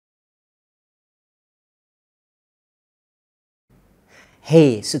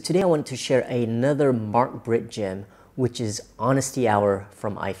Hey, so today I want to share another Mark Britt gem, which is Honesty Hour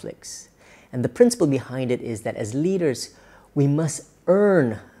from iflix. And the principle behind it is that as leaders, we must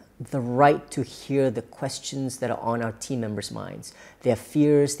earn the right to hear the questions that are on our team members' minds, their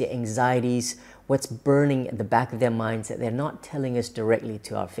fears, their anxieties, what's burning at the back of their minds that they're not telling us directly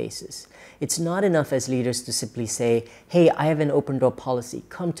to our faces. It's not enough as leaders to simply say, hey, I have an open door policy.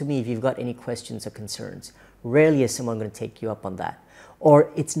 Come to me if you've got any questions or concerns. Rarely is someone going to take you up on that.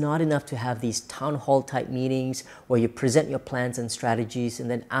 Or it's not enough to have these town hall type meetings where you present your plans and strategies and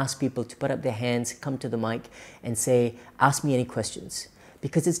then ask people to put up their hands, come to the mic and say, ask me any questions.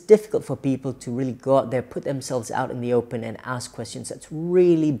 Because it's difficult for people to really go out there, put themselves out in the open and ask questions that's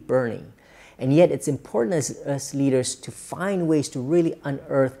really burning. And yet it's important as leaders to find ways to really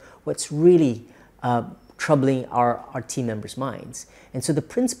unearth what's really troubling our team members' minds. And so the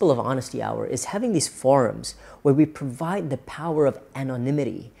principle of Honesty Hour is having these forums where we provide the power of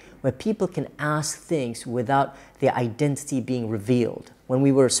anonymity, where people can ask things without their identity being revealed. When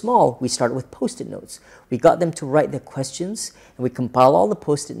we were small, we started with Post-it notes. We got them to write their questions, and we compile all the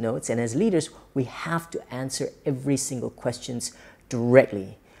Post-it notes, and as leaders, we have to answer every single questions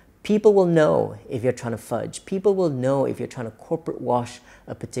directly. People will know if you're trying to fudge. People will know if you're trying to corporate wash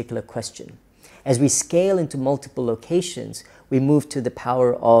a particular question. As we scale into multiple locations, we move to the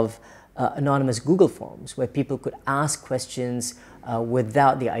power of anonymous Google Forms, where people could ask questions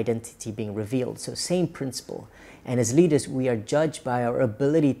without the identity being revealed. So same principle. And as leaders, we are judged by our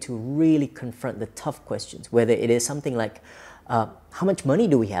ability to really confront the tough questions, whether it is something like, how much money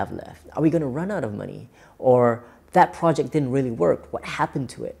do we have left? Are we going to run out of money? Or that project didn't really work. What happened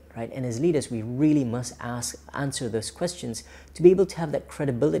to it? Right? And as leaders, we really must answer those questions to be able to have that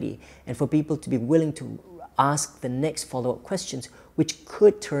credibility and for people to be willing to ask the next follow-up questions, which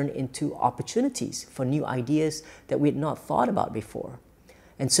could turn into opportunities for new ideas that we had not thought about before.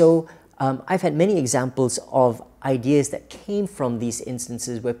 And so I've had many examples of ideas that came from these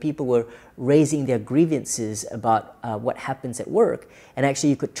instances where people were raising their grievances about what happens at work, and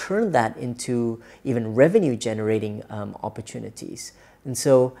actually you could turn that into even revenue generating opportunities. And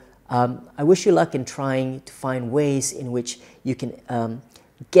so I wish you luck in trying to find ways in which you can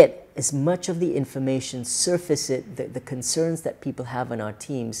get as much of the information, surface it, the concerns that people have on our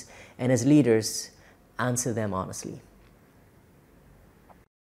teams, and as leaders, answer them honestly.